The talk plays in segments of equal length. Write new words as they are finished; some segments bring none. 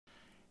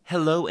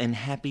Hello and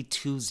happy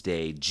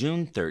Tuesday,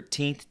 June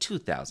 13th,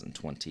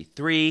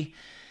 2023.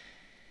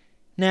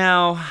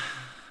 Now,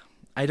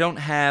 I don't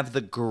have the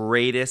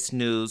greatest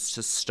news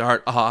to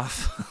start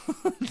off,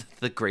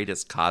 the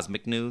greatest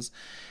cosmic news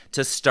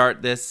to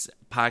start this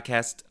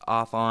podcast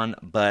off on,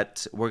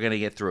 but we're going to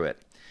get through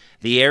it.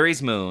 The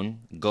Aries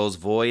moon goes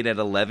void at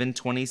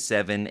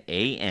 11:27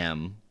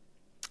 a.m.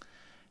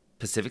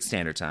 Pacific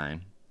Standard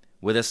Time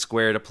with a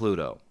square to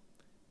Pluto.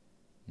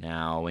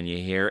 Now, when you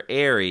hear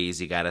Aries,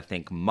 you got to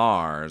think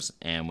Mars.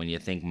 And when you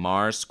think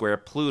Mars square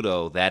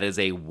Pluto, that is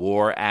a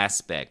war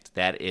aspect.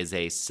 That is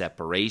a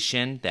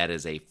separation. That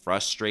is a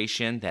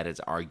frustration. That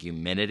is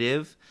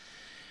argumentative.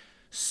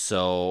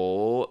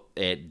 So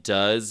it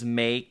does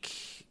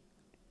make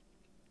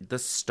the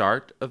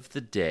start of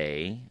the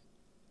day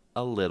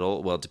a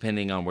little, well,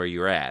 depending on where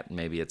you're at.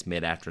 Maybe it's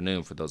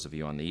mid-afternoon for those of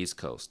you on the East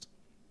Coast.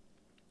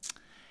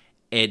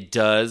 It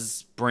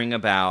does bring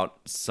about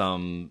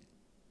some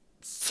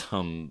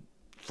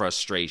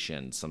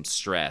frustration, some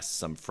stress,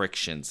 some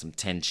friction, some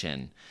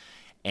tension,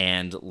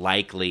 and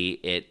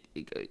likely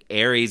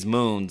Aries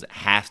moons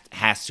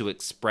has to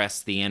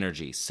express the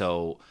energy.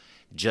 So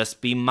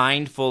just be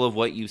mindful of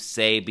what you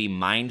say, be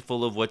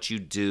mindful of what you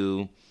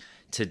do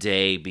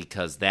today,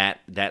 because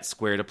that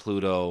square to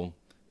Pluto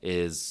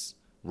is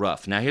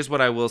rough. Now here's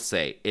what I will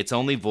say. It's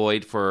only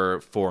void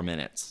for 4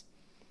 minutes.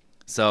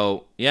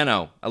 So,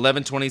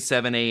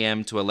 11:27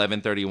 a.m. to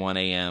 11:31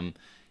 a.m.,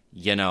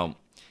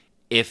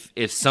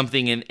 If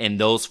something in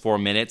those 4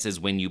 minutes is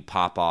when you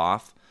pop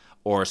off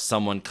or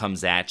someone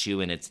comes at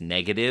you and it's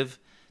negative,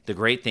 the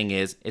great thing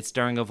is it's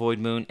during a void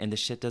moon and the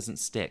shit doesn't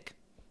stick.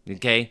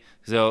 Okay?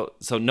 So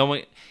no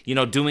one,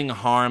 doing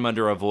harm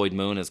under a void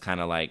moon is kind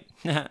of like,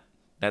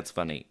 that's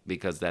funny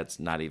because that's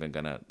not even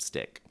going to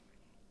stick.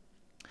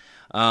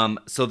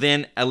 So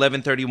then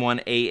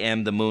 11:31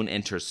 a.m. the moon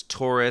enters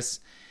Taurus,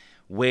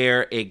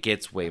 where it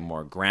gets way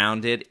more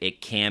grounded.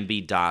 It can be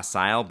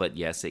docile, but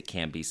yes, it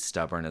can be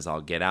stubborn as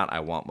all get out.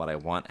 I want what I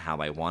want, how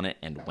I want it,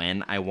 and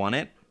when I want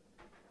it.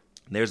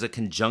 There's a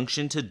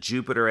conjunction to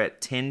Jupiter at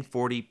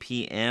 10:40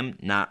 p.m.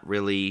 Not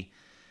really,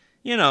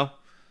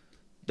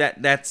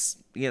 that's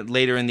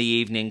later in the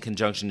evening.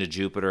 Conjunction to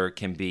Jupiter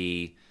can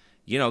be,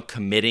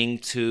 committing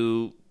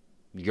to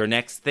your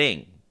next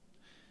thing,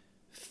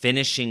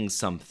 finishing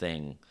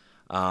something.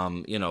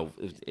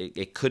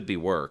 It could be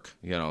work,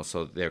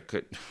 so there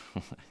could,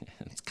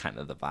 it's kind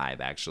of the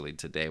vibe actually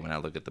today when I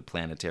look at the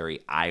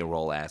planetary eye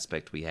roll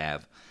aspect we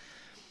have.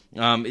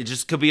 It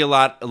just could be a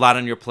lot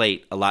on your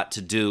plate, a lot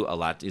to do, a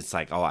lot. It's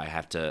like, I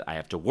have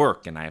to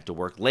work, and I have to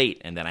work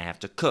late, and then I have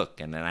to cook,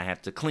 and then I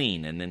have to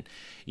clean, and then,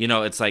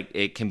 it's like,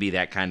 it can be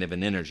that kind of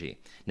an energy.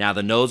 Now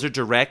the nodes are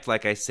direct,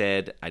 like I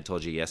said, I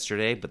told you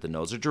yesterday, but the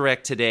nodes are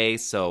direct today.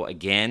 So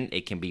again,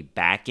 it can be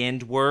back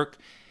end work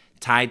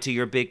tied to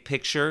your big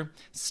picture,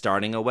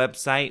 starting a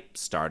website,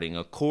 starting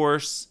a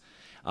course,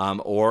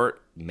 or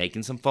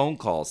making some phone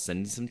calls,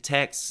 sending some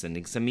texts,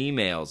 sending some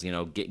emails,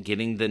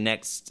 getting the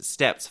next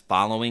steps,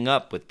 following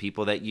up with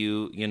people that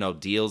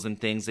deals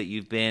and things that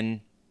you've been,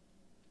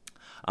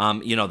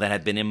 that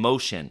have been in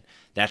motion.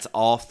 That's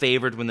all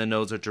favored when the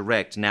nodes are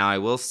direct. Now, I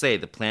will say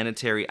the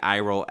planetary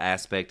eye roll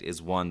aspect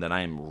is one that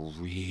I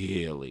am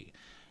really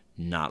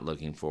not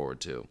looking forward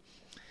to.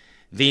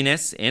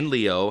 Venus in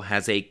Leo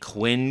has a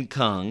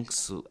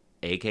quincunx,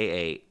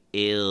 a.k.a.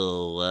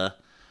 ill,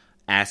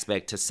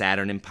 aspect to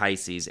Saturn in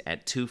Pisces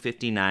at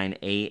 2:59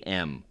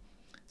 a.m.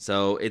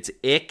 So it's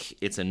ick,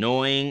 it's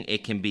annoying,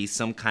 it can be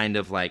some kind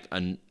of like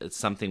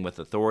something with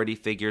authority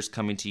figures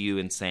coming to you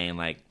and saying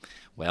like,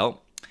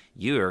 well,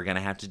 you're going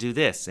to have to do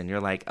this. And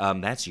you're like,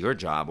 that's your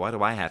job, why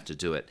do I have to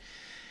do it?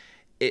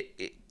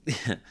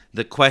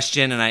 The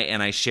question,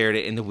 and I shared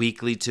it in the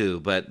weekly too,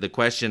 but the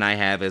question I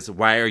have is,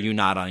 why are you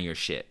not on your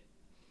shit?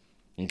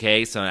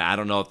 Okay, so I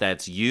don't know if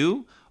that's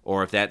you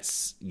or if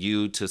that's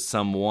you to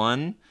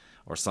someone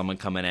or someone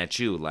coming at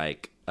you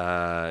like,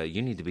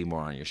 you need to be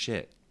more on your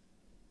shit.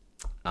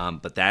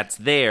 But that's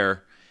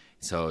there.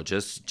 So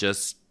just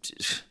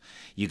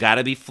you got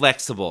to be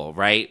flexible,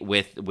 right?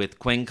 With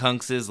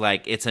quincunxes,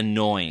 like, it's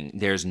annoying.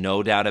 There's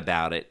no doubt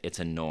about it. It's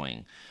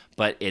annoying.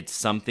 But it's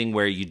something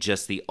where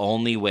the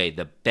only way,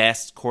 the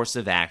best course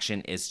of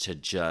action is to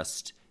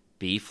just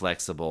be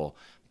flexible.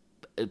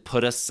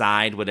 Put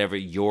aside whatever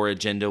your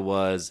agenda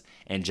was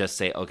and just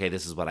say, okay,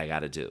 this is what I got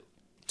to do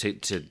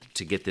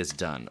to get this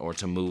done or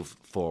to move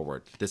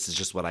forward. This is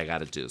just what I got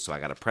to do. So I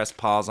got to press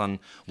pause on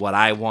what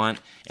I want,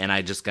 and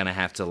I just going to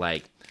have to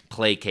like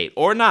placate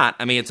or not.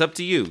 I mean, it's up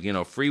to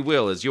you. Free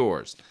will is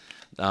yours.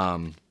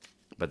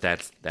 But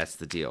that's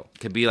the deal.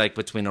 Could be like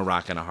between a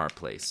rock and a hard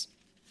place.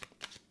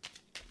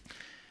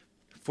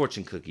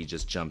 Fortune cookie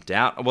just jumped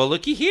out. Well,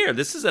 looky here.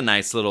 This is a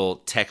nice little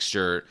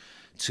texture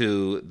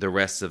to the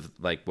rest of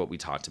like what we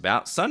talked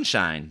about.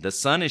 Sunshine. The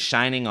sun is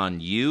shining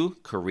on you,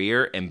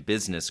 career, and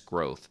business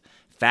growth.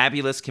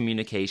 Fabulous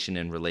communication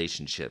and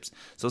relationships.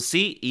 So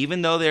see,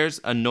 even though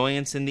there's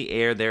annoyance in the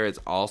air, there is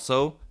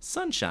also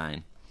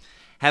sunshine.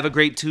 Have a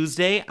great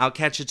Tuesday. I'll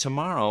catch you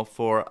tomorrow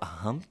for a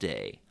hump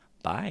day.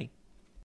 Bye.